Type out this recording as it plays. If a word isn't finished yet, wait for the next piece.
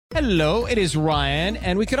Hello, it is Ryan,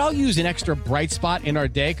 and we could all use an extra bright spot in our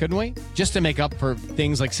day, couldn't we? Just to make up for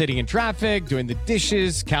things like sitting in traffic, doing the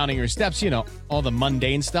dishes, counting your steps, all the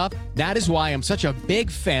mundane stuff. That is why I'm such a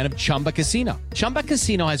big fan of Chumba Casino. Chumba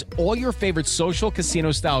Casino has all your favorite social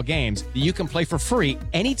casino-style games that you can play for free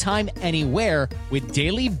anytime, anywhere with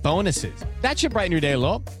daily bonuses. That should brighten your day a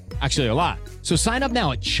little. Actually, a lot. So sign up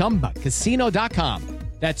now at ChumbaCasino.com.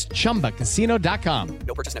 That's ChumbaCasino.com.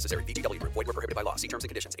 No purchase necessary. VGW Group. Void where prohibited by law. See terms and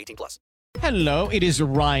conditions. 18+. Hello, it is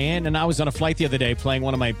Ryan, and I was on a flight the other day playing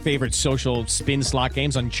one of my favorite social spin slot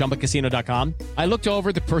games on ChumbaCasino.com. I looked over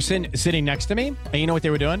at the person sitting next to me, and you know what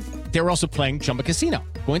they were doing? They were also playing Chumba Casino.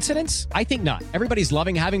 Coincidence? I think not. Everybody's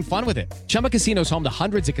loving having fun with it. Chumba Casino is home to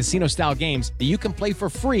hundreds of casino-style games that you can play for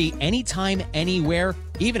free anytime, anywhere,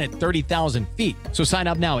 even at 30,000 feet. So sign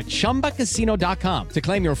up now at ChumbaCasino.com to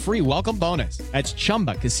claim your free welcome bonus. That's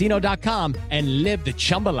ChumbaCasino.com and live the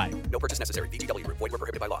Chumba life. No purchase necessary. VGW Group. Void where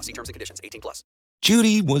prohibited by law. See terms and conditions. 18+.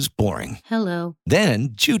 Judy was boring. Hello. Then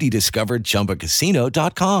Judy discovered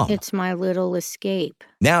ChumbaCasino.com. It's my little escape.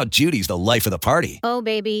 Now Judy's the life of the party. Oh,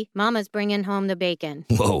 baby, mama's bringing home the bacon.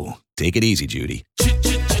 Whoa, take it easy, Judy.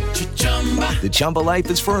 The Chumba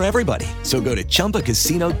life is for everybody. So go to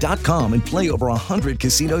ChumbaCasino.com and play over 100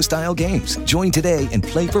 casino-style games. Join today and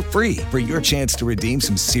play for free for your chance to redeem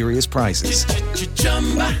some serious prizes.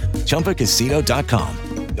 ChumbaCasino.com.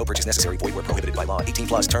 No purchase necessary. Void where prohibited by law.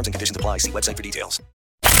 18+. Terms and conditions apply. See website for details.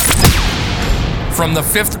 From the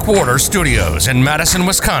Fifth Quarter Studios in Madison,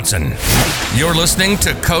 Wisconsin, you're listening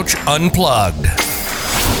to Coach Unplugged.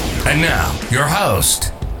 And now, your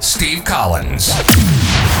host, Steve Collins.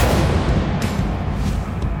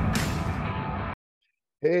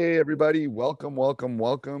 Hey, everybody. Welcome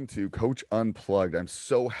to Coach Unplugged. I'm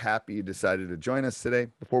so happy you decided to join us today.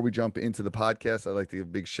 Before we jump into the podcast, I'd like to give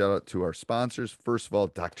a big shout out to our sponsors. First of all,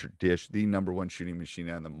 Dr. Dish, the #1 shooting machine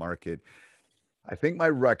on the market. I think my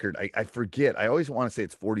record, I forget. I always want to say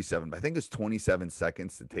it's 47, but I think it's 27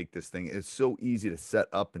 seconds to take this thing. It's so easy to set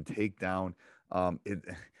up and take down.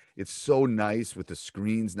 It's so nice with the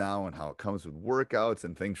screens now and how it comes with workouts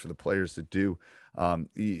and things for the players to do.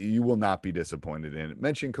 You will not be disappointed in it.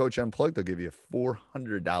 Mention Coach Unplugged, they'll give you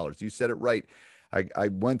 $400. You said it right. I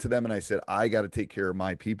went to them and I said, I got to take care of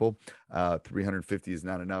my people. 350 is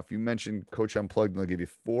not enough. You mentioned Coach Unplugged and they'll give you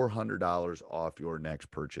 $400 off your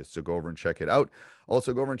next purchase. So go over and check it out.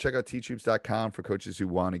 Also go over and check out teachhoops.com for coaches who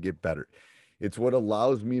want to get better. It's what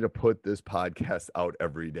allows me to put this podcast out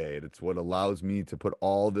every day. It's what allows me to put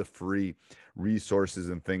all the free resources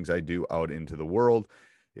and things I do out into the world.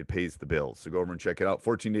 It pays the bills. So go over and check it out.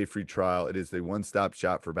 14-day free trial. It is the one-stop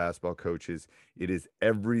shop for basketball coaches. It is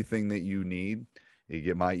everything that you need. You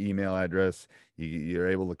get my email address. You're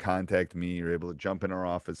able to contact me. You're able to jump in our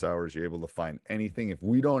office hours. You're able to find anything. If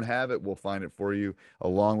we don't have it, we'll find it for you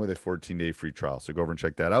along with a 14-day free trial. So go over and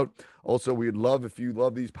check that out. Also, we'd love if you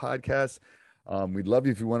love these podcasts. We'd love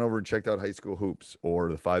you if you went over and checked out High School Hoops or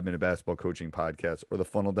the 5-Minute Basketball Coaching Podcast or the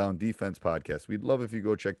Funnel Down Defense Podcast. We'd love if you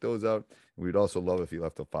go check those out. We'd also love if you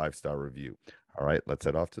left a 5-star review. All right, let's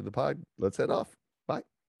head off to the pod. Let's head off. Bye.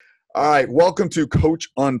 All right, welcome to Coach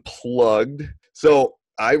Unplugged. So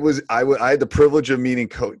I had the privilege of meeting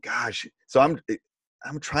Coach. Gosh, so I'm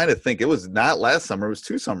trying to think. It was not last summer. It was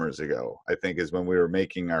 2 summers ago, I think, is when we were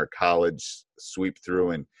making our college sweep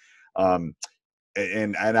through.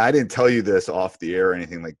 And I didn't tell you this off the air or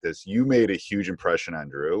anything like this. You made a huge impression on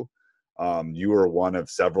Drew. You were one of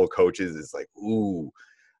several coaches. It's like, ooh,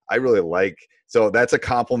 I really like. So that's a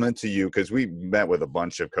compliment to you because we met with a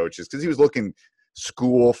bunch of coaches because he was looking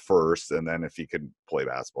school first, and then if he could play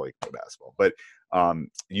basketball, he could play basketball. But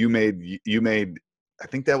you made. I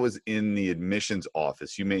think that was in the admissions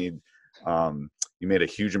office. You made a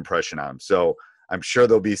huge impression on him. So I'm sure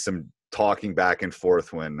there'll be some talking back and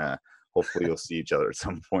forth when. Hopefully you'll see each other at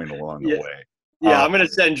some point along the way. Yeah, I'm going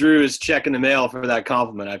to send Drew his check in the mail for that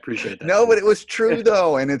compliment. I appreciate that. No, but it was true,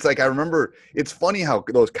 though. And it's like I remember – it's funny how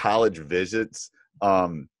those college visits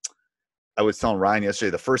I was telling Ryan yesterday,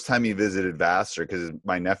 the first time he visited Vassar, because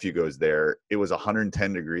my nephew goes there, it was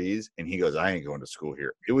 110 degrees, and he goes, I ain't going to school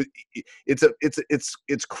here.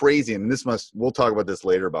 It's crazy. And we'll talk about this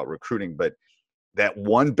later about recruiting, but that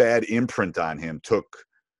one bad imprint on him took –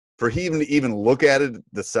 for him to even look at it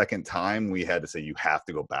the second time, we had to say, you have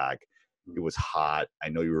to go back. It was hot. I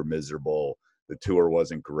know you were miserable. The tour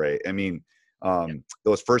wasn't great. I mean,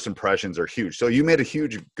 those first impressions are huge. So you made a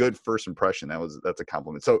good first impression. That's a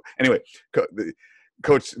compliment. So anyway,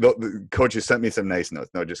 Coach you sent me some nice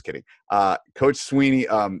notes. No, just kidding. Coach Sweeney,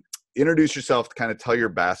 introduce yourself to kind of tell your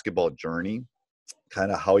basketball journey,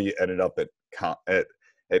 kind of how you ended up at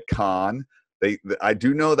Con, I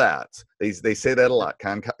do know that they say that a lot.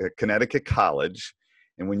 Connecticut College,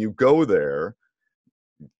 and when you go there,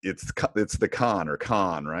 it's the con,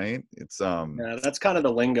 right? It's Yeah, that's kind of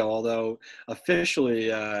the lingo. Although officially,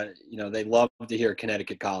 they love to hear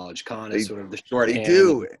Connecticut College. Con is sort of the shorthand. They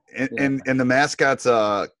do, and the mascot's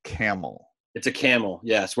a camel. It's a camel.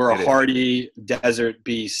 Yes, we're a hardy desert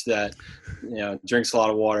beast that drinks a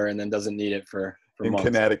lot of water and then doesn't need it for months.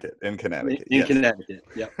 Connecticut. In yes. Connecticut.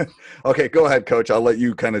 Yep. Okay, go ahead, Coach. I'll let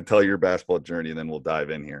you kind of tell your basketball journey, and then we'll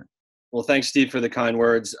dive in here. Well, thanks, Steve, for the kind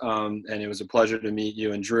words. And it was a pleasure to meet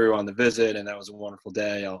you and Drew on the visit, and that was a wonderful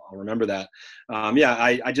day. I'll remember that.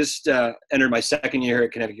 I just entered my second year here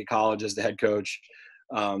at Connecticut College as the head coach.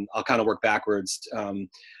 I'll kind of work backwards.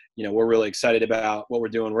 We're really excited about what we're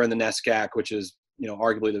doing. We're in the NESCAC, which is,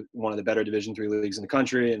 arguably one of the better Division III leagues in the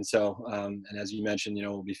country. And so, and as you mentioned,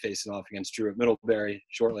 we'll be facing off against Drew at Middlebury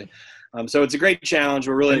shortly. So it's a great challenge.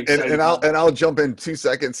 We're really excited. And I'll jump in 2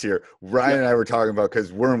 seconds here. Ryan and I were talking about,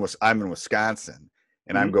 because I'm in Wisconsin,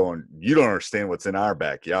 and I'm going, you don't understand what's in our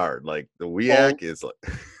backyard. Like the WEAC is like.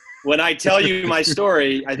 When I tell you my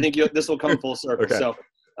story, I think this will come full circle. Okay. So,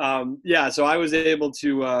 so I was able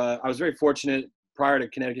to. I was very fortunate. Prior to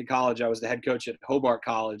Connecticut College, I was the head coach at Hobart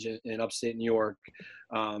College in upstate New York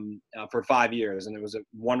for 5 years, and it was a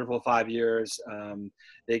wonderful 5 years.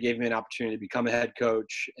 They gave me an opportunity to become a head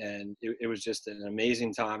coach, and it was just an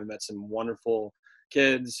amazing time. I met some wonderful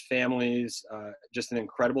kids, families, just an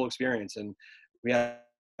incredible experience, and we had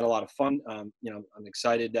a lot of fun. I'm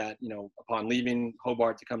excited that, upon leaving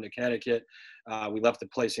Hobart to come to Connecticut, we left the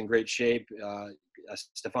place in great shape.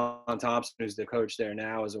 Stefan Thompson, who's the coach there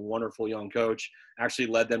now, is a wonderful young coach. Actually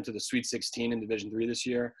led them to the Sweet 16 in Division III this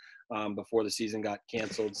year before the season got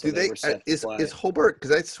canceled. So is Hobart,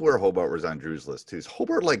 because I swear Hobart was on Drew's list too. Is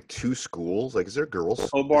Hobart like two schools? Like, is there girls?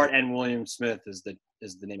 Hobart and William Smith is the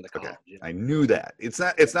name of the college. Okay. Yeah. I knew that. It's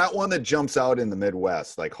not one that jumps out in the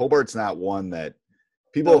Midwest. Like Hobart's not one that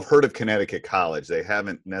people have heard of. Connecticut College, they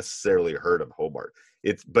haven't necessarily heard of Hobart.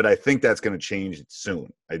 But I think that's going to change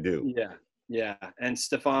soon. I do. Yeah, and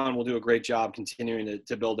Stefan will do a great job continuing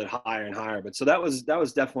to build it higher and higher. But so that was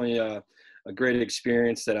definitely a great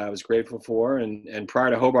experience that I was grateful for. And prior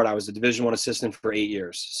to Hobart, I was a Division I assistant for 8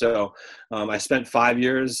 years. So I spent 5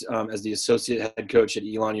 years as the associate head coach at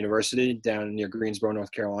Elon University down near Greensboro,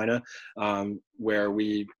 North Carolina, where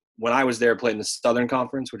when I was there, played in the Southern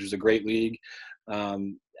Conference, which was a great league.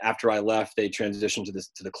 After I left, they transitioned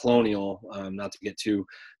to the Colonial. Not to get too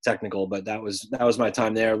technical, but that was my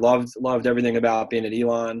time there. Loved everything about being at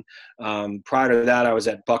Elon. Prior to that, I was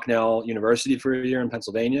at Bucknell University for a year in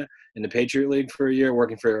Pennsylvania in the Patriot League for a year,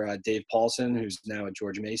 working for Dave Paulson, who's now at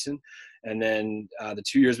George Mason. And then the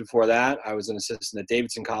 2 years before that, I was an assistant at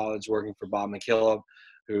Davidson College, working for Bob McKillop,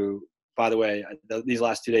 who, by the way, these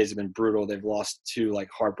last 2 days have been brutal. They've lost 2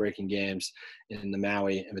 heartbreaking games in the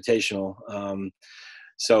Maui Invitational.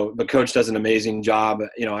 But Coach does an amazing job.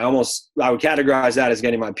 I would categorize that as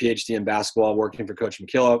getting my PhD in basketball, working for Coach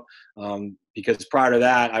McKillop, because prior to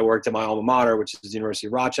that, I worked at my alma mater, which is the University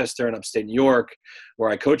of Rochester in upstate New York,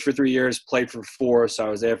 where I coached for 3 years, played for 4, so I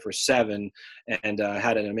was there for 7, and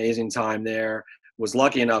had an amazing time there. Was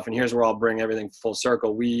lucky enough, and here's where I'll bring everything full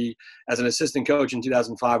circle. We, as an assistant coach in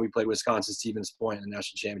 2005, we played Wisconsin-Stevens Point in the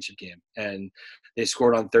national championship game, and they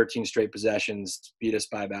scored on 13 straight possessions, beat us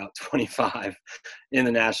by about 25 in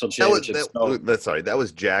the national championship. That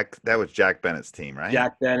was Jack Bennett's team, right?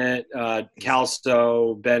 Jack Bennett,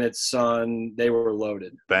 Calsto, Bennett's son, they were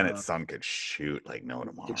loaded. Bennett's son could shoot like no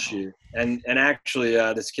tomorrow. Could shoot, and actually,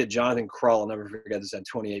 this kid Jonathan Krull, I'll never forget this, had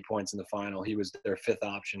 28 points in the final. He was their 5th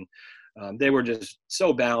option. They were just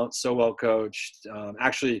so balanced, so well coached.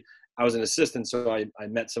 Actually, I was an assistant, so I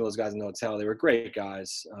met some of those guys in the hotel. They were great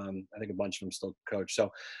guys. I think a bunch of them still coach.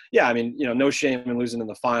 So, yeah, no shame in losing in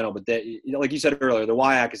the final. But like you said earlier, the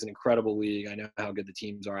WIAC is an incredible league. I know how good the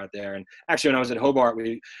teams are out there. And actually, when I was at Hobart,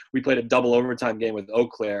 we played a double overtime game with Eau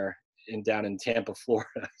Claire down in Tampa,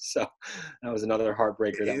 Florida. So that was another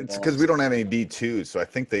heartbreaker. It's because we don't have any D2s, so I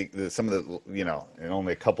think some of the and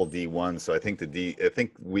only a couple D1s. So I think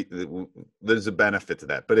there's a benefit to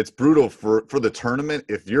that, but it's brutal for the tournament.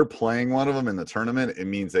 If you're playing one of them in the tournament, it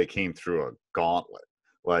means they came through a gauntlet,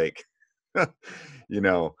 which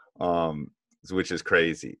is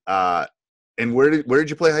crazy. And where did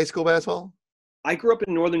you play high school basketball? I grew up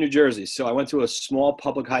in northern New Jersey, so I went to a small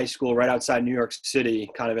public high school right outside New York City,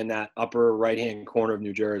 kind of in that upper right-hand corner of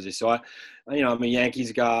New Jersey. So I'm a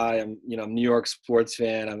Yankees guy. I'm a New York sports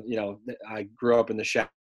fan. I grew up in the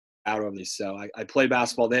of these. So I played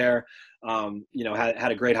basketball there.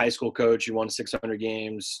 Had a great high school coach who won 600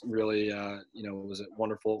 games. Really, was a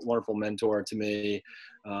wonderful mentor to me.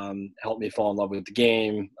 Helped me fall in love with the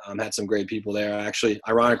game. Had some great people there. I actually,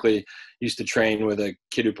 ironically, used to train with a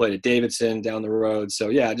kid who played at Davidson down the road. So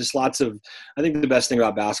yeah, just I think the best thing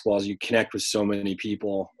about basketball is you connect with so many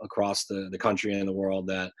people across the country and the world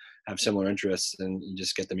that have similar interests, and you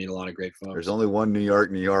just get to meet a lot of great folks. There's only one New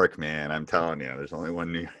York, man. I'm telling you, there's only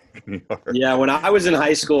one New York. Yeah, when I was in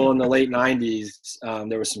high school in the late 90s,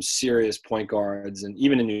 there were some serious point guards, and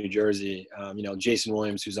even in New Jersey, Jason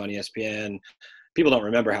Williams, who's on ESPN. People don't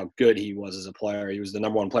remember how good he was as a player. He was the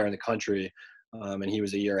number one player in the country, and he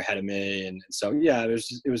was a year ahead of me. And so, yeah, it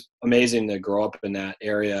was amazing to grow up in that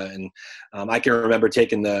area. And I can remember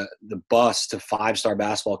taking the bus to 5-Star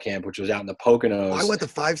basketball camp, which was out in the Poconos. I went to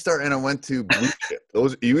 5-Star and I went to Blue Chip.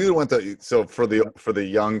 You either went to, so for the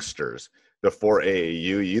youngsters, the 4AAU,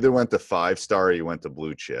 you either went to 5-Star or you went to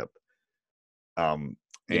Blue Chip.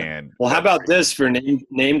 And well, how about this for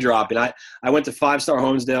name dropping? I went to 5-Star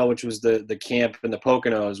Homesdale, which was the camp in the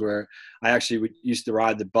Poconos, where I actually used to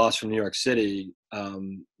ride the bus from New York City,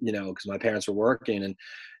 because my parents were working,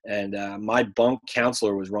 and my bunk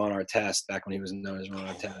counselor was Ron Artest back when he was known as Ron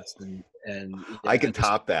Artest, and I can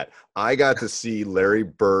top that. I got to see Larry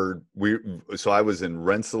Bird. So I was in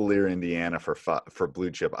Rensselaer, Indiana for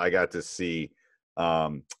Blue Chip. I got to see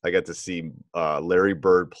Larry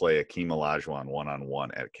Bird play Akeem Olajuwon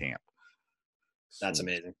one-on-one at camp. That's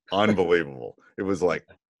amazing. Unbelievable. It was like,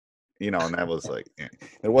 and that was like,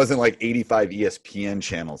 it wasn't like 85 ESPN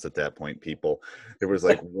channels at that point, people. There was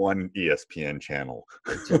like one ESPN channel.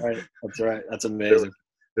 That's right. That's amazing.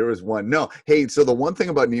 There was one. No. Hey, so the one thing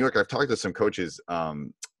about New York, I've talked to some coaches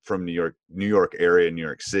from New York area, New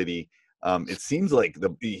York City. It seems like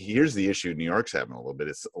here's the issue New York's having a little bit.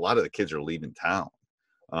 It's a lot of the kids are leaving town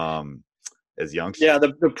as youngsters. Yeah,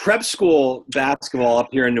 the prep school basketball up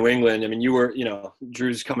here in New England. I mean,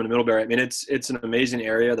 Drew's coming to Middlebury. I mean, it's an amazing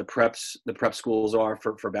area. The prep schools are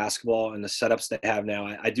for basketball, and the setups they have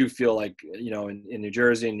now. I do feel like in New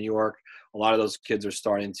Jersey and New York, a lot of those kids are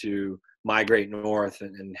starting to migrate north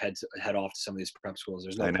and head off to some of these prep schools.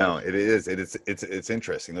 I know it is. It's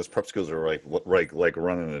interesting. Those prep schools are like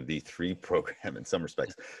running a D3 program in some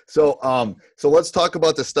respects. So let's talk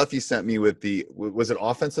about the stuff you sent me with was it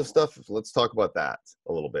offensive stuff? Let's talk about that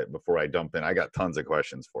a little bit before I dump in. I got tons of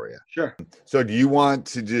questions for you. Sure. So do you want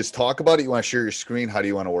to just talk about it? You want to share your screen? How do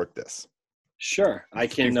you want to work this? Sure. I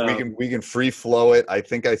can. We can free flow it. I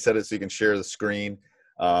think I said it so you can share the screen.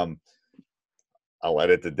 I'll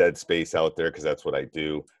edit the dead space out there because that's what I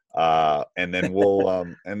do. And then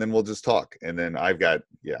we'll just talk. And then I've got,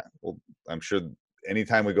 I'm sure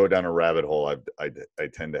anytime we go down a rabbit hole, I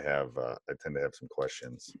tend to have some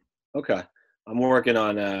questions. Okay. I'm working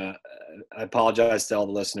on, I apologize to all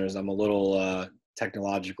the listeners. I'm a little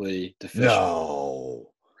technologically deficient.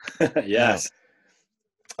 No. Yes.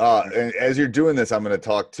 And as you're doing this, I'm going to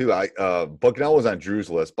talk too. Bucknell was on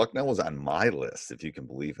Drew's list. Bucknell was on my list, if you can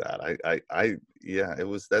believe that.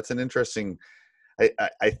 That's an interesting.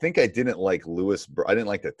 I think I didn't like Lewisburg. I didn't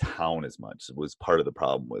like the town as much. It was part of the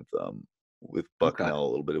problem with Bucknell a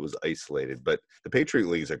little bit. It was isolated, but the Patriot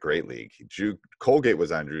League is a great league. Colgate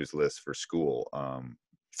was on Drew's list for school.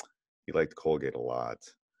 He liked Colgate a lot.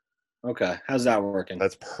 Okay, how's that working?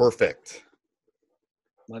 That's perfect.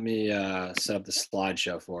 Let me set up the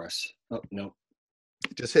slideshow for us. Oh, no.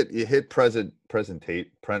 Just hit presenter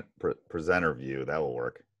view. That will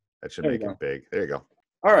work. That should make it big. There you go.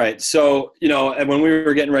 All right. So, and when we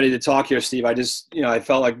were getting ready to talk here, Steve, I just, I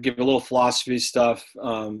felt like give a little philosophy stuff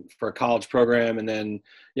for a college program, and then,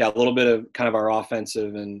 a little bit of kind of our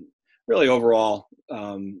offensive and really overall,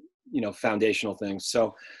 foundational things.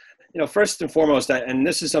 So, first and foremost, and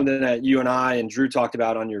this is something that you and I and Drew talked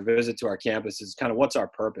about on your visit to our campus, is kind of what's our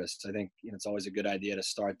purpose. I think it's always a good idea to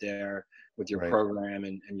start there with your program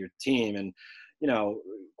and your team. And,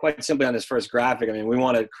 quite simply on this first graphic, I mean, we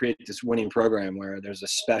want to create this winning program where there's a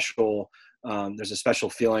special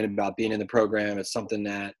feeling about being in the program. It's something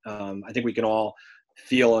that I think we can all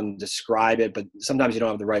feel and describe it, but sometimes you don't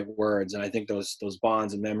have the right words. And I think those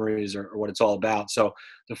bonds and memories are what it's all about. So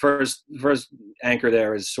the first anchor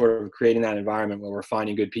there is sort of creating that environment where we're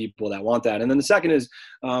finding good people that want that. And then the second is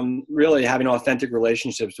really having authentic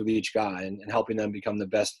relationships with each guy and helping them become the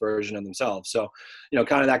best version of themselves. So,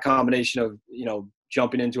 kind of that combination of,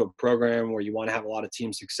 jumping into a program where you want to have a lot of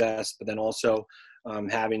team success, but then also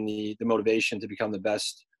having the motivation to become the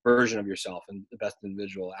best version of yourself and the best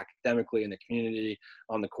individual academically in the community,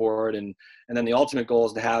 on the court. And then the ultimate goal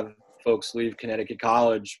is to have folks leave Connecticut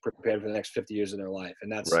College prepared for the next 50 years of their life.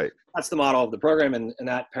 And that's the model of the program. And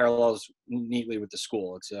that parallels neatly with the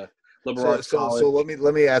school. It's a liberal arts college. So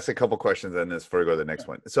let me ask a couple questions on this before we go to the next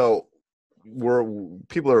one. So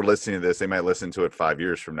people are listening to this. They might listen to it 5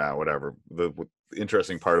 years from now, whatever. The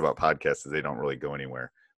interesting part about podcasts is they don't really go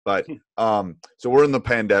anywhere. But so we're in the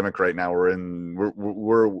pandemic right now.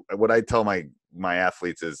 We're what I tell my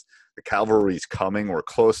athletes is the cavalry's coming. We're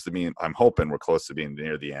close to being. I'm hoping we're close to being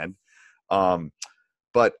near the end.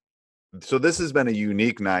 But so this has been a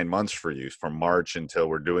unique 9 months for you, from March until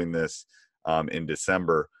we're doing this in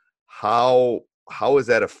December. How has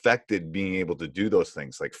that affected being able to do those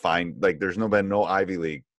things? There's been no Ivy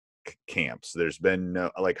League camps. There's been no,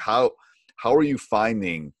 how are you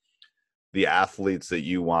finding the athletes that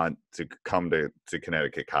you want to come to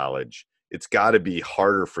Connecticut College? It's got to be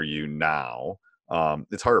harder for you now.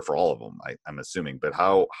 It's harder for all of them, I'm assuming. But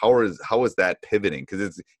how is that pivoting?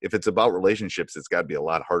 Because if it's about relationships, it's got to be a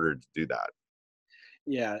lot harder to do that.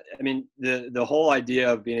 Yeah, I mean, the whole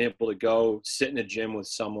idea of being able to go sit in a gym with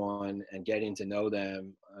someone and getting to know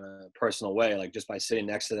them in a personal way, like just by sitting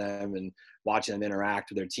next to them and watching them interact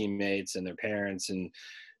with their teammates and their parents and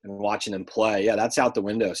watching them play. Yeah, that's out the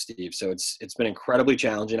window, Steve. So it's been incredibly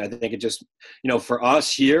challenging. I think it just, for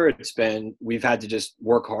us here, we've had to just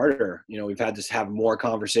work harder. We've had to have more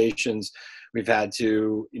conversations. We've had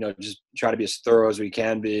to, just try to be as thorough as we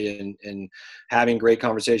can be and having great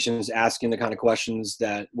conversations, asking the kind of questions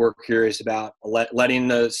that we're curious about, letting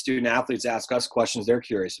the student athletes ask us questions they're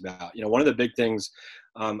curious about. One of the big things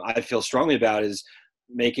I feel strongly about is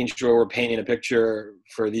making sure we're painting a picture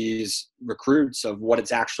for these recruits of what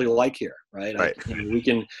it's actually like here, right?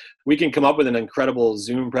 We can come up with an incredible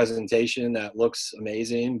Zoom presentation that looks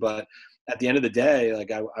amazing, but at the end of the day,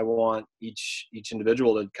 I want each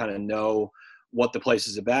individual to kind of know what the place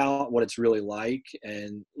is about, what it's really like.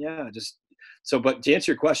 And but to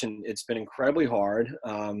answer your question, it's been incredibly hard.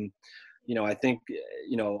 I think,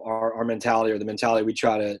 our mentality, or the mentality we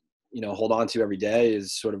try to, hold on to every day,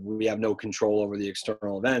 is sort of, we have no control over the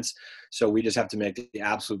external events. So we just have to make the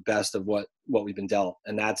absolute best of what we've been dealt.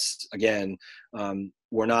 And that's, again,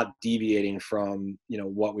 we're not deviating from,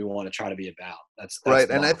 what we want to try to be about. That's right.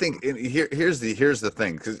 And I think here's the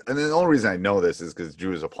thing. And the only reason I know this is because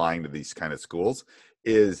Drew is applying to these kind of schools,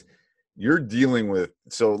 is you're dealing with,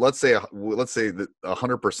 so let's say that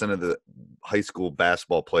 100% of the high school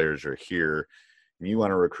basketball players are here, and you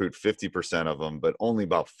want to recruit 50% of them, but only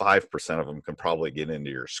about 5% of them can probably get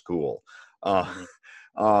into your school.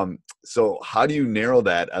 So how do you narrow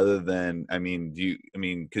that, other than,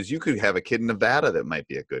 because you could have a kid in Nevada that might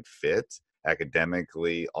be a good fit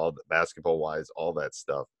academically, all the basketball wise, all that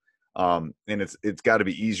stuff. And it's got to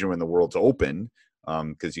be easier when the world's open,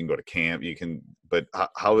 because you can go to camp, but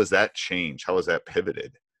how has that changed? How has that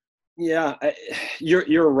pivoted? Yeah,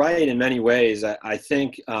 you're right in many ways. I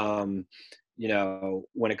think,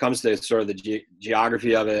 when it comes to sort of the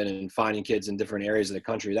geography of it and finding kids in different areas of the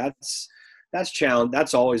country, that's challenge.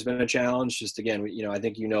 That's always been a challenge. Just again, I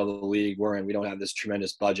think the league we're in, we don't have this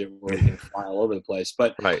tremendous budget where we can fly all over the place.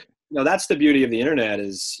 But right. That's the beauty of the internet,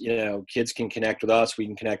 is kids can connect with us, we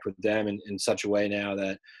can connect with them in such a way now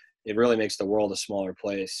that it really makes the world a smaller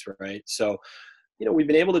place, right? So, we've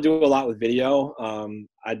been able to do a lot with video.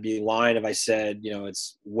 I'd be lying if I said,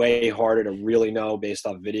 it's way harder to really know based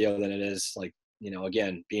off video than it is,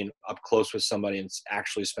 again, being up close with somebody and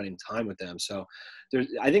actually spending time with them. So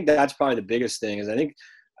I think that's probably the biggest thing. Is I think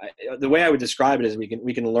the way I would describe it is we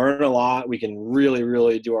can learn a lot. We can really,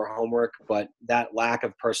 really do our homework, but that lack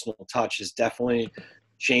of personal touch is definitely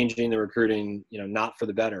changing the recruiting, not for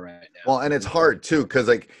the better right now. Well, and it's hard too, because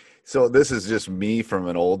so this is just me from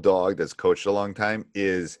an old dog that's coached a long time,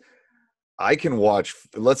 is I can watch,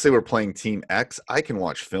 let's say we're playing Team X, I can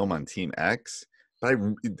watch film on Team X, but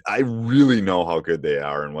I really know how good they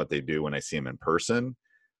are and what they do when I see them in person.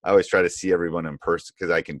 I always try to see everyone in person,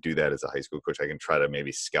 because I can do that as a high school coach. I can try to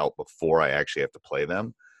maybe scout before I actually have to play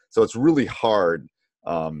them. So it's really hard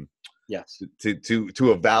yes,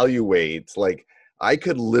 to evaluate. I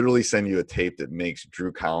could literally send you a tape that makes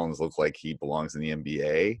Drew Collins look like he belongs in the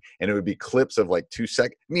NBA, and it would be clips of 2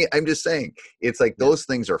 seconds. I'm just saying, it's those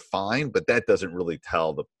things are fine, but that doesn't really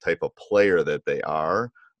tell the type of player that they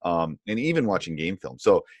are. And even watching game film.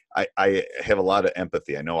 So I have a lot of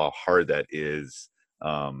empathy. I know how hard that is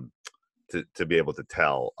to be able to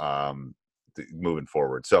tell moving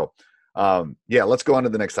forward. So let's go on to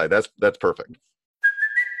the next slide. That's perfect.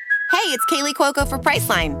 Hey, it's Kaylee Cuoco for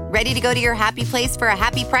Priceline. Ready to go to your happy place for a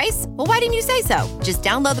happy price? Well, why didn't you say so? Just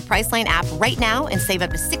download the Priceline app right now and save up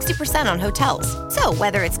to 60% on hotels. So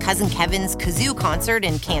whether it's Cousin Kevin's Kazoo Concert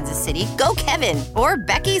in Kansas City, go Kevin, or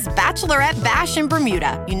Becky's Bachelorette Bash in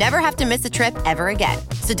Bermuda, you never have to miss a trip ever again.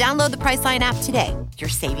 So download the Priceline app today. Your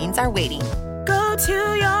savings are waiting. Go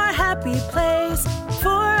to your happy place for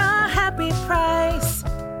a happy price.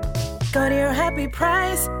 Go to your happy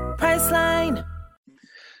price, Priceline.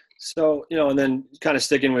 So, and then kind of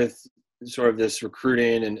sticking with sort of this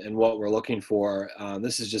recruiting and what we're looking for,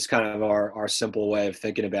 this is just kind of our simple way of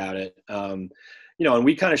thinking about it. And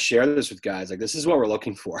we kind of share this with guys, like, this is what we're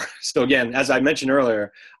looking for. So again, as I mentioned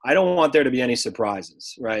earlier, I don't want there to be any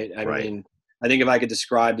surprises, right? I mean, I think if I could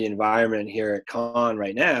describe the environment here at Con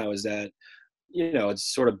right now is that,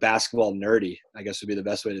 it's sort of basketball nerdy, I guess would be the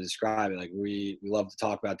best way to describe it. Like we love to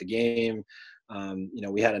talk about the game.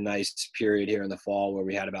 We had a nice period here in the fall where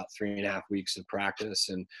we had about 3.5 weeks of practice,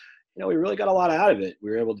 and we really got a lot out of it.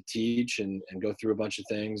 We were able to teach and go through a bunch of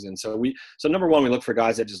things. And so number one, we look for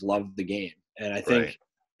guys that just love the game. And I think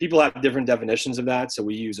people have different definitions of that. So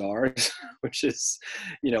we use ours, which is,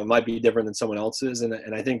 might be different than someone else's.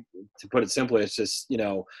 And I think, to put it simply, it's just,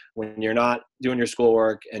 when you're not doing your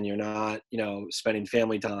schoolwork and you're not, spending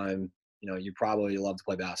family time, you probably love to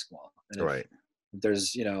play basketball. And if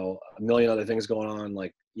there's, a million other things going on,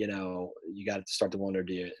 like, you got to start to wonder,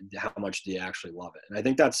 how much do you actually love it? And I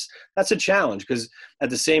think that's a challenge, because at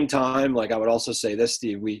the same time, like, I would also say this,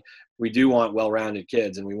 Steve, we do want well-rounded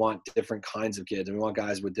kids, and we want different kinds of kids, and we want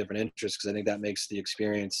guys with different interests, because I think that makes the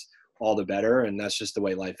experience all the better. And that's just the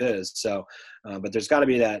way life is. So, but there's got to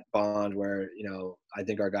be that bond where, I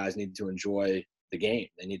think our guys need to enjoy the game.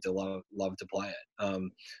 They need to love to play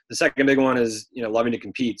it. The second big one is, loving to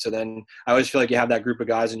compete. So then I always feel like you have that group of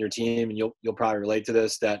guys in your team, and you'll probably relate to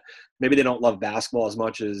this, that maybe they don't love basketball as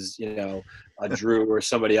much as, a Drew or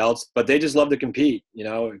somebody else, but they just love to compete.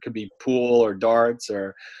 It could be pool or darts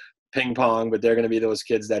or ping pong, but they're going to be those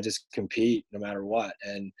kids that just compete no matter what.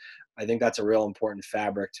 And I think that's a real important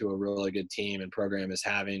fabric to a really good team and program, is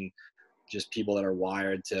having just people that are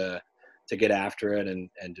wired to get after it and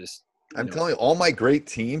just, I'm telling you, all my great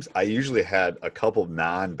teams, I usually had a couple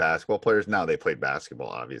non-basketball players. Now they played basketball,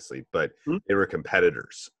 obviously, but they were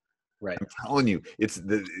competitors. Right. I'm telling you,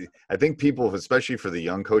 I think people, especially for the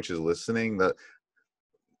young coaches listening, that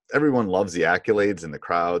everyone loves the accolades and the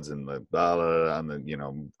crowds and the blah, blah, blah, and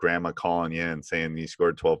the, grandma calling you and saying you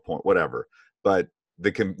scored 12 points, whatever. But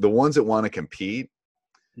the ones that want to compete,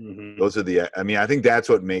 those are I think that's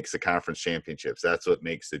what makes the conference championships. That's what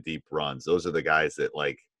makes the deep runs. Those are the guys that,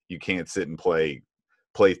 like, you can't sit and play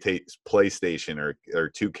PlayStation or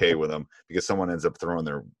 2K with them, because someone ends up throwing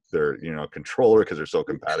their controller because they're so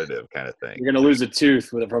competitive, kind of thing. You're going to lose a tooth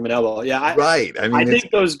from an elbow. Yeah. I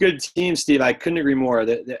think those good teams, Steve, I couldn't agree more.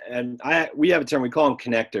 We have a term, we call them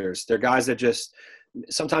connectors. They're guys that just,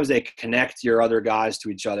 sometimes they connect your other guys to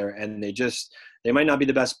each other, and they might not be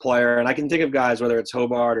the best player. And I can think of guys, whether it's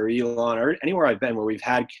Hobart or Elon or anywhere I've been, where we've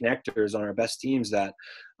had connectors on our best teams that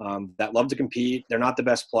love to compete. They're not the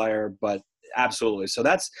best player, but absolutely. So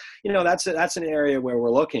that's an area where we're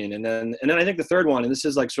looking. And then I think the third one, and this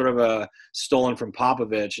is like sort of a stolen from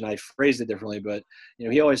Popovich, and I phrased it differently, but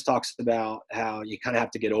he always talks about how you kind of have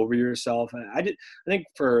to get over yourself. And I think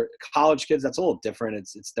for college kids, that's a little different.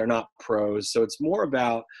 It's they're not pros. So it's more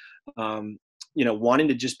about, wanting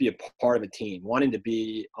to just be a part of a team, wanting to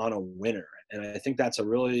be on a winner. And I think that's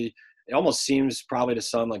it almost seems probably to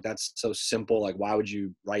some like that's so simple. Like, why would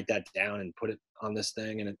you write that down and put it on this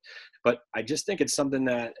thing? But I just think it's something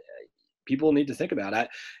that people need to think about. I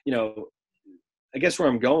guess where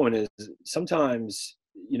I'm going is sometimes,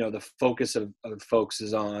 the focus of folks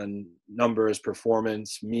is on numbers,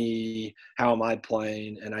 performance, me, how am I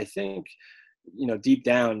playing? And I think, deep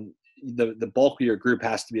down, the bulk of your group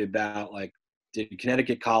has to be about, like, did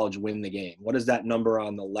Connecticut College win the game? What does that number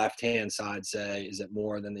on the left-hand side say? Is it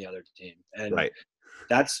more than the other team? And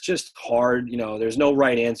that's just hard. There's no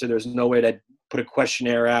right answer. There's no way to put a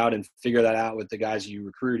questionnaire out and figure that out with the guys you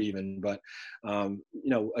recruit even. But,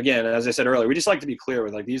 again, as I said earlier, we just like to be clear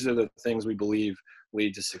with, like, these are the things we believe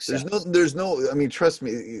lead to success. There's no, I mean, trust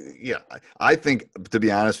me. Yeah. I think, to be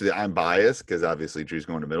honest with you, I'm biased, because obviously Drew's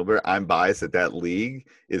going to Middlebury. I'm biased that league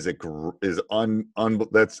is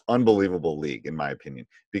that's unbelievable league, in my opinion,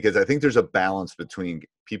 because I think there's a balance between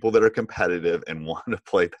people that are competitive and want to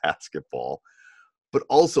play basketball, but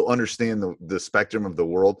also understand the spectrum of the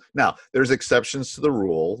world. Now, there's exceptions to the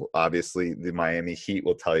rule. Obviously, the Miami Heat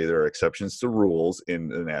will tell you there are exceptions to rules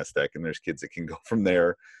in Aztec, and there's kids that can go from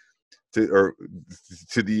there to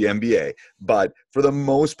the NBA. But for the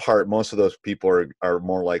most part, most of those people are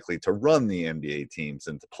more likely to run the NBA teams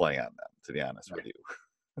than to play on them, to be honest with you.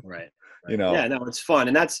 Right. You know, yeah, no, it's fun.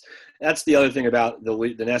 And that's the other thing about the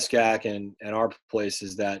NESCAC and our place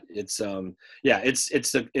is that it's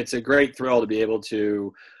a great thrill to be able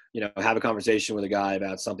to, have a conversation with a guy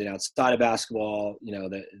about something outside of basketball,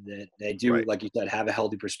 that they do, right. like you said, have a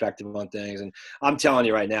healthy perspective on things. And I'm telling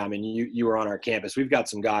you right now, I mean, you were on our campus. We've got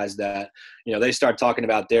some guys that, they start talking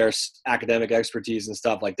about their academic expertise and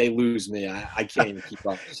stuff, like they lose me. I can't even keep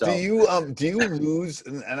up. So do you lose,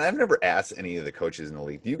 and I've never asked any of the coaches in the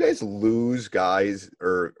league, do you guys lose guys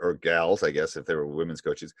or gals, I guess, if they were women's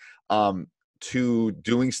coaches, to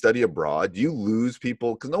doing study abroad? Do you lose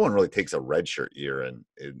people? Because no one really takes a redshirt year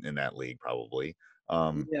in that league, probably.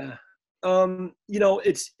 Yeah.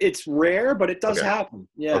 It's rare, but it does happen.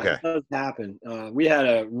 Yeah, okay. It does happen. We had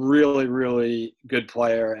a really, really good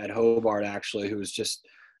player at Hobart, actually, who was just,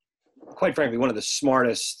 quite frankly, one of the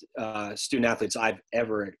smartest student athletes I've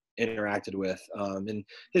ever interacted with. And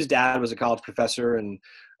his dad was a college professor, and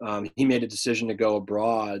he made a decision to go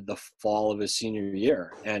abroad the fall of his senior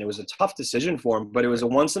year. And it was a tough decision for him, but it was a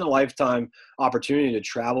once-in-a-lifetime opportunity to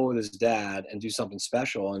travel with his dad and do something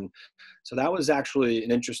special. And so that was actually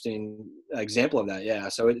an interesting example of that. Yeah,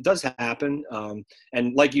 so it does happen.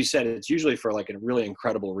 And like you said, it's usually for like a really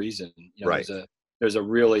incredible reason. Right. There's a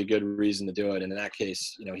really good reason to do it. And in that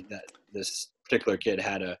case, that this particular kid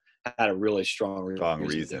had a really strong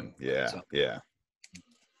reason. Yeah. So. Yeah.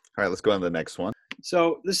 All right, let's go on to the next one.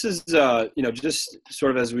 So this is, just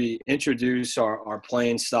sort of as we introduce our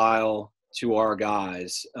playing style to our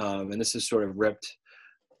guys, and this is sort of ripped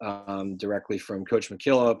directly from Coach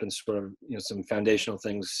McKillop and sort of, some foundational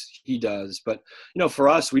things he does. But, for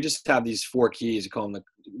us, we just have these 4 keys. We call them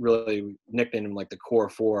we nickname them like the core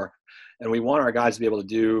 4. And we want our guys to be able to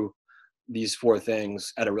do these 4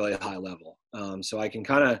 things at a really high level. So I can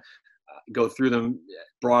kind of go through them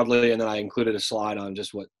broadly, and then I included a slide on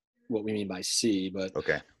just what we mean by C. But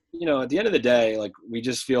okay. At the end of the day, like, we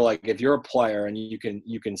just feel like if you're a player and you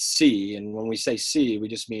can see, and when we say see, we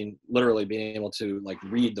just mean literally being able to like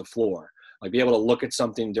read the floor, like be able to look at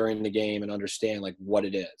something during the game and understand like what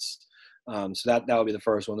it is. So that would be the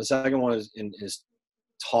first one. The second one is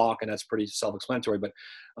talk, and that's pretty self-explanatory, but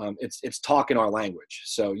it's talk in our language.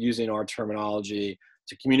 So using our terminology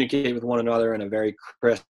to communicate with one another in a very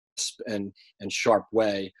crisp and sharp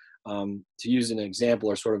way. To use an example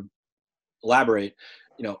or sort of elaborate,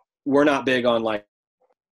 we're not big on like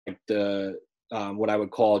the what I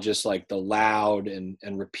would call just like the loud and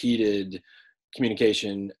repeated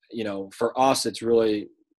communication. For us, it's really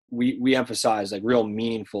we emphasize like real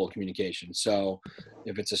meaningful communication. So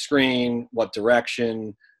if it's a screen, what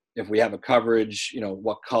direction, if we have a coverage,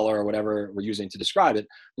 what color or whatever we're using to describe it,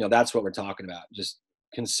 that's what we're talking about. Just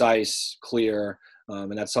concise, clear,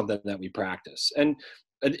 and that's something that we practice. And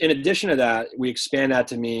in addition to that, we expand that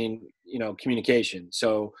to mean, communication.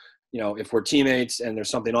 So, if we're teammates and there's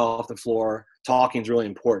something off the floor, talking is really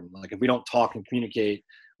important. Like if we don't talk and communicate,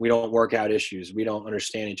 we don't work out issues. We don't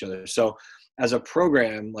understand each other. So as a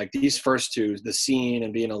program, like these first 2, the seeing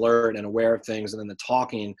and being alert and aware of things, and then the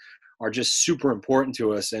talking are just super important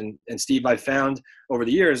to us. And Steve, I found over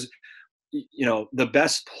the years, the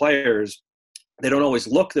best players, they don't always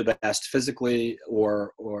look the best physically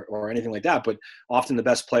or anything like that, but often the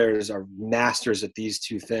best players are masters at these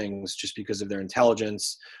 2 things just because of their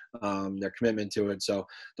intelligence, their commitment to it. So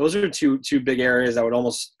those are two big areas. I would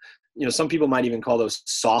almost, some people might even call those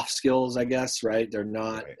soft skills, I guess, right? They're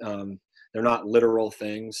not, they're not literal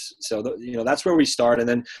things. So, that's where we start. And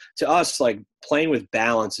then to us, like playing with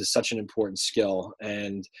balance is such an important skill.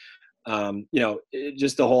 And,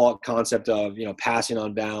 just the whole concept of, passing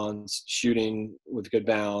on balance, shooting with good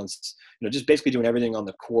balance, just basically doing everything on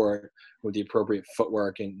the court with the appropriate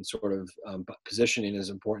footwork and sort of positioning is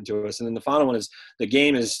important to us. And then the final one is the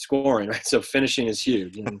game is scoring, right? So finishing is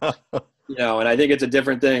huge. And, and I think it's a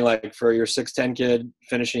different thing. Like for your 6'10" kid,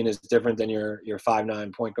 finishing is different than your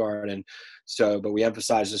 5'9" point guard. And so, but we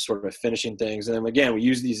emphasize just sort of finishing things. And then again, we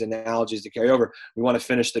use these analogies to carry over. We want to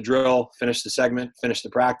finish the drill, finish the segment, finish the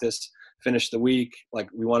practice, finish the week. Like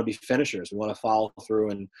we want to be finishers. We want to follow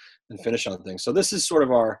through and finish on things. So this is sort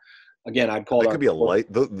of our, again, I'd call it. Could be a life.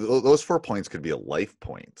 Those 4 points could be a life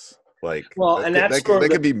points. Like, well, and that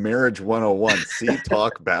could be marriage 101. See,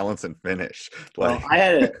 talk, balance, and finish. Like, well, I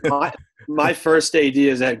had my first AD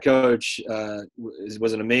as head coach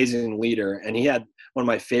was an amazing leader, and he had one of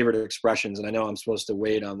my favorite expressions. And I know I'm supposed to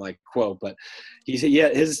wait on my quote, but he said, "Yeah,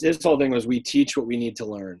 his whole thing was we teach what we need to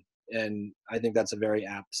learn." And I think that's a very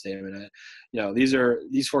apt statement.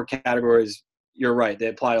 These 4 categories you're right. They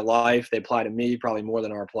apply to life. They apply to me probably more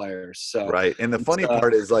than our players. So right. And the funny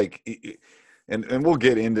part is like, and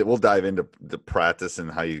we'll dive into the practice and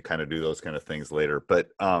how you kind of do those kind of things later. But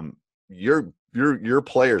your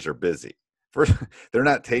players are busy. First, they're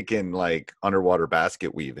not taking like underwater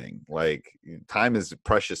basket weaving. Like time is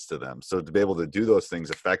precious to them. So to be able to do those things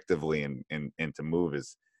effectively and to move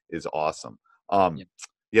is awesome.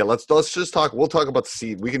 Yeah, let's just talk. We'll talk about the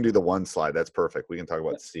C. We can do the one slide. That's perfect. We can talk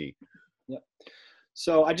about C. Yeah.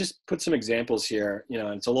 So I just put some examples here,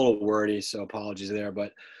 and it's a little wordy, so apologies there,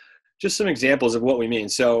 but just some examples of what we mean.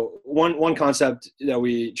 So one concept that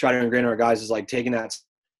we try to ingrain in our guys is like taking that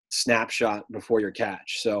snapshot before your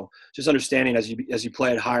catch. So just understanding as you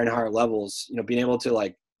play at higher and higher levels, being able to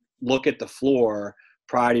like look at the floor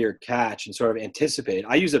prior to your catch and sort of anticipate.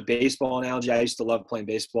 I use a baseball analogy. I used to love playing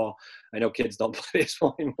baseball. I know kids don't play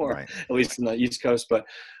baseball anymore, right, at least in the East Coast. But,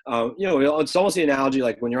 it's almost the analogy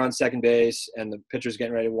like when you're on second base and the pitcher's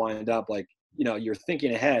getting ready to wind up, like, you're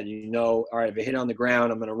thinking ahead. All right, if they hit it on the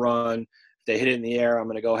ground, I'm going to run. If they hit it in the air, I'm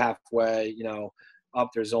going to go halfway, up.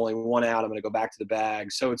 There's only one out. I'm going to go back to the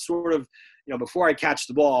bag. So it's sort of, before I catch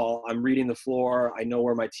the ball, I'm reading the floor. I know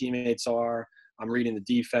where my teammates are. I'm reading the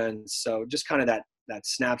defense. So just kind of that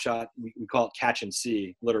snapshot, we call it catch and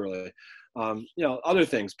see, literally. Other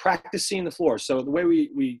things, practice seeing the floor. So the way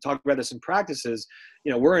we talk about this in practice is,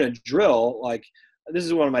 we're in a drill. Like, this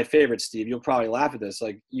is one of my favorites, Steve. You'll probably laugh at this.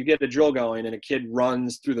 Like, you get a drill going and a kid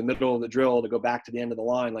runs through the middle of the drill to go back to the end of the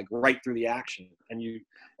line, like right through the action. And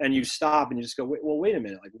you stop and you just go, wait a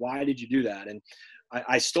minute. Like, why did you do that? And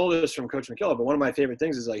I stole this from Coach McKillop, but one of my favorite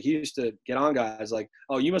things is like he used to get on guys like,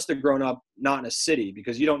 oh, you must have grown up not in a city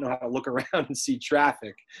because you don't know how to look around and see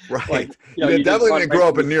traffic. Right. Like, you definitely didn't grow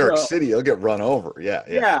up in New York City. You'll get run over.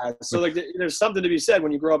 Yeah. So like there's something to be said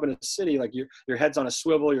when you grow up in a city, like your head's on a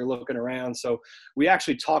swivel, you're looking around. So we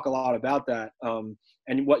actually talk a lot about that.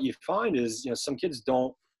 And what you find is, some kids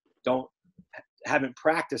haven't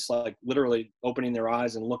practiced like literally opening their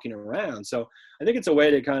eyes and looking around. So I think it's a way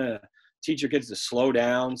to kind of teach your kids to slow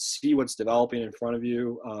down, see what's developing in front of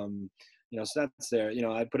you. So that's there.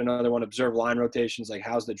 I put another one, observe line rotations, like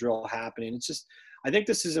how's the drill happening? It's just, I think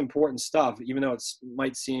this is important stuff, even though it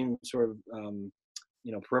might seem sort of,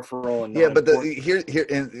 peripheral and but here,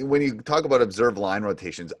 and when you talk about observe line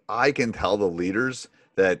rotations, I can tell the leaders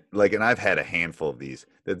that like, and I've had a handful of these,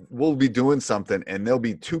 that we'll be doing something and there'll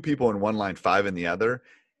be two people in one line, five in the other.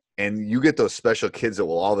 And you get those special kids that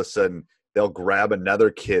will all of a sudden, they'll grab another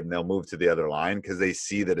kid and they'll move to the other line because they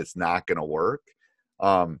see that it's not going to work.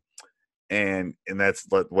 And that's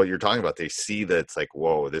what you're talking about. They see that it's like,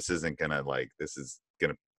 whoa, this isn't going to this is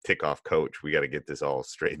going to tick off coach. We got to get this all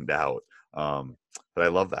straightened out. But I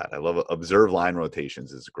love that. I love it. Observe line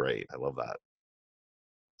rotations is great. I love that.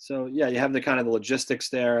 So yeah, you have the kind of the logistics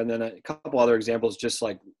there. And then a couple other examples, just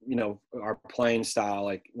like, our playing style,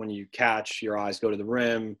 like when you catch, your eyes go to the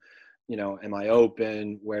rim. Am I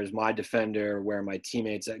open? Where's my defender? Where are my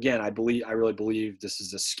teammates? Again, I really believe this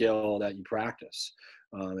is a skill that you practice,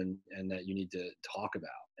 and that you need to talk about.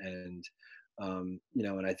 And,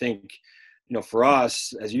 and I think, for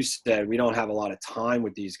us, as you said, we don't have a lot of time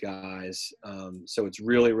with these guys. So it's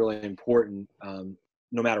really, really important,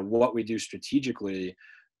 no matter what we do strategically,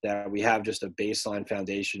 that we have just a baseline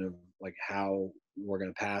foundation of like how we're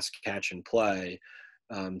going to pass, catch, and play.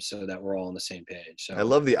 So that we're all on the same page. So I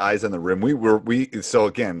love the eyes on the rim. So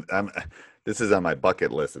again, this is on my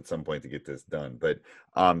bucket list at some point to get this done, but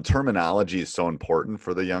terminology is so important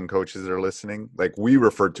for the young coaches that are listening. Like we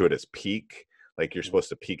refer to it as peak, like you're supposed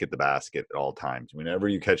to peek at the basket at all times. Whenever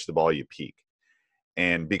you catch the ball, you peek.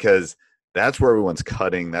 And because that's where everyone's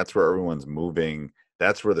cutting, that's where everyone's moving,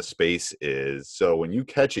 that's where the space is. So when you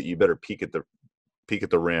catch it, you better peek at the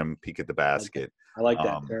rim, peek at the basket. I like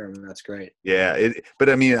that term. That's great. Yeah. But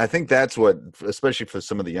I mean, I think that's what, especially for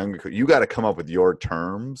some of the younger, you got to come up with your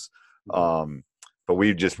terms. But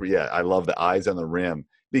I love the eyes on the rim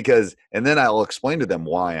and then I'll explain to them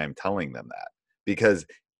why I'm telling them that, because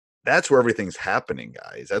that's where everything's happening,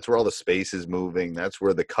 guys. That's where all the space is moving. That's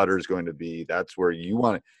where the cutter is going to be. That's where you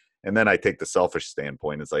want it. And then I take the selfish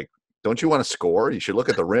standpoint. It's like, don't you want to score? You should look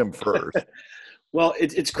at the rim first. Well,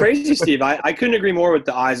 it's crazy, Steve. I couldn't agree more with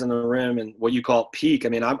the eyes on the rim and what you call peak. I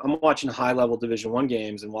mean, I'm watching high-level Division I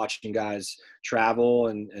games and watching guys travel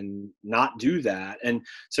and not do that. And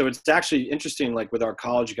so it's actually interesting, like with our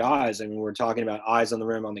college guys, I mean, we're talking about eyes on the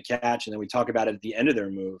rim on the catch, and then we talk about it at the end of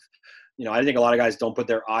their move. I think a lot of guys don't put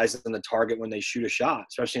their eyes on the target when they shoot a shot,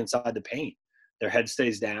 especially inside the paint. Their head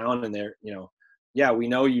stays down and they're, we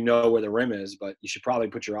know where the rim is, but you should probably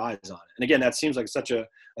put your eyes on it. And again, that seems like such a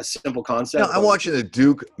simple concept. I'm watching the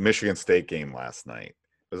Duke Michigan State game last night.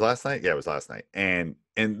 It was last night? Yeah, it was last night. And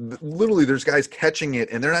literally there's guys catching it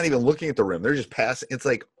and they're not even looking at the rim. They're just passing. It's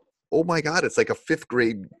like, oh my God, it's like a fifth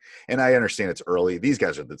grade. And I understand it's early. These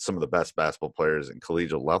guys are some of the best basketball players in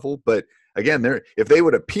collegiate level. But again, if they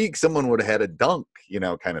would have peaked, someone would have had a dunk,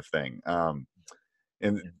 kind of thing.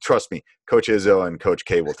 And trust me, Coach Izzo and Coach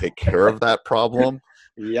K will take care of that problem.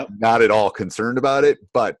 Yep. Not at all concerned about it,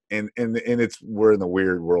 but we're in the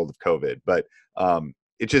weird world of COVID. But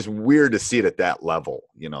it's just weird to see it at that level,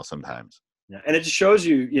 sometimes. Yeah. And it just shows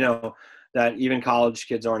you, that even college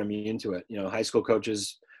kids aren't immune to it. High school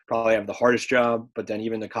coaches probably have the hardest job, but then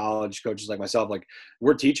even the college coaches like myself, like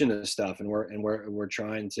we're teaching this stuff and we're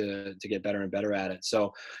trying to get better and better at it.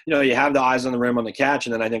 So, you have the eyes on the rim on the catch.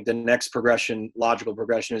 And then I think the next logical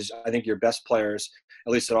progression is I think your best players,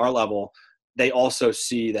 at least at our level, they also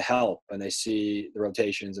see the help and they see the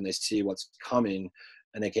rotations and they see what's coming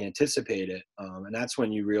and they can anticipate it. And that's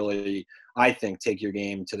when you really, I think, take your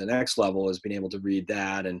game to the next level, is being able to read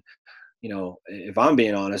that. And, if I'm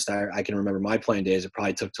being honest, I can remember my playing days. It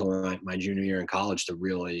probably took till my junior year in college to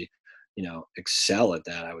really, excel at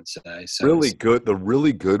that, I would say. So the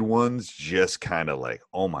really good ones just kind of like,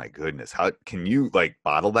 oh my goodness, how can you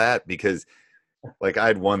bottle that? Because I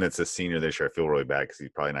had one that's a senior this year. I feel really bad because he's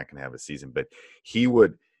probably not going to have a season, but he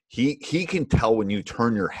can tell when you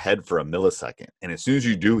turn your head for a millisecond, and as soon as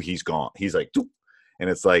you do, he's gone. He's like, doop.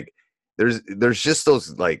 And it's like there's just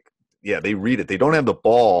those they read it. They don't have the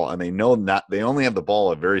ball, and they only have the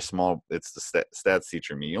ball a very small. It's the stats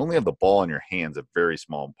teacher me. You only have the ball in your hands a very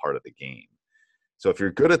small part of the game. So if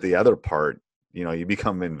you're good at the other part, you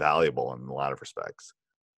become invaluable in a lot of respects.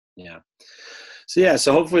 Yeah.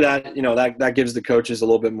 So hopefully that, that gives the coaches a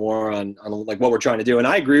little bit more on what we're trying to do. And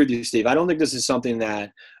I agree with you, Steve. I don't think this is something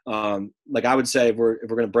that, I would say if we're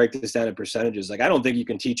going to break this down in percentages, I don't think you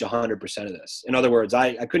can teach 100% of this. In other words,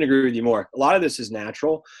 I couldn't agree with you more. A lot of this is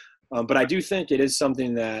natural, but I do think it is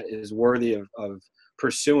something that is worthy of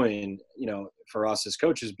pursuing, for us as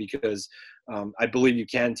coaches, because I believe you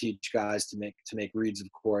can teach guys to make reads, of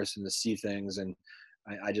course, and to see things. And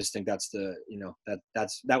I just think that's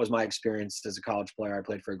that was my experience as a college player. I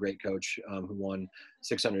played for a great coach who won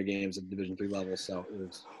 600 games at Division III level. So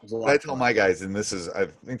it was a lot. I tell my guys, and I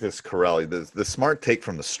think this is Corelli, the smart take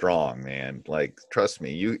from the strong, man. Trust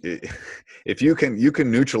me, if you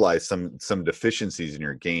can neutralize some deficiencies in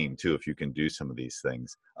your game too, if you can do some of these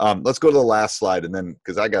things. Let's go to the last slide, and then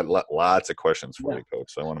because I got lots of questions for you,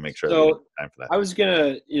 Coach, so I want to make sure I have time for that. I was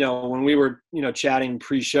gonna, when we were chatting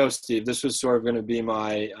pre-show, Steve, this was sort of going to be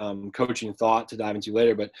my coaching thought to dive into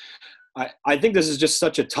later, but I think this is just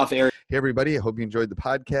such a tough area. Hey, everybody. I hope you enjoyed the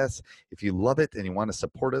podcast. If you love it and you want to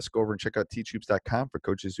support us, go over and check out teachhoops.com for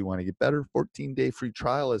coaches who want to get better. 14-day free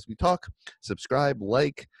trial as we talk. Subscribe,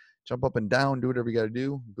 jump up and down, do whatever you got to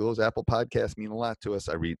do. Those Apple Podcasts mean a lot to us.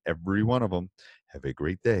 I read every one of them. Have a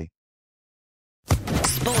great day.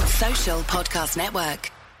 Sports Social Podcast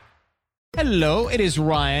Network. Hello, it is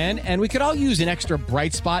Ryan, and we could all use an extra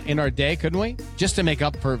bright spot in our day, couldn't we? Just to make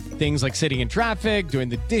up for things like sitting in traffic, doing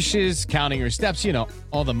the dishes, counting your steps,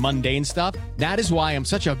 all the mundane stuff. That is why I'm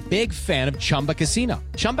such a big fan of Chumba Casino.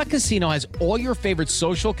 Chumba Casino has all your favorite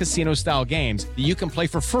social casino-style games that you can play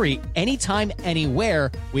for free anytime,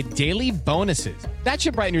 anywhere with daily bonuses. That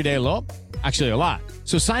should brighten your day a little. Actually, a lot.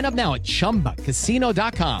 So sign up now at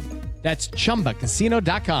ChumbaCasino.com. That's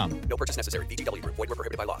ChumbaCasino.com. No purchase necessary. VGW Group. Void where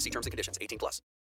prohibited by law. See terms and conditions. 18+.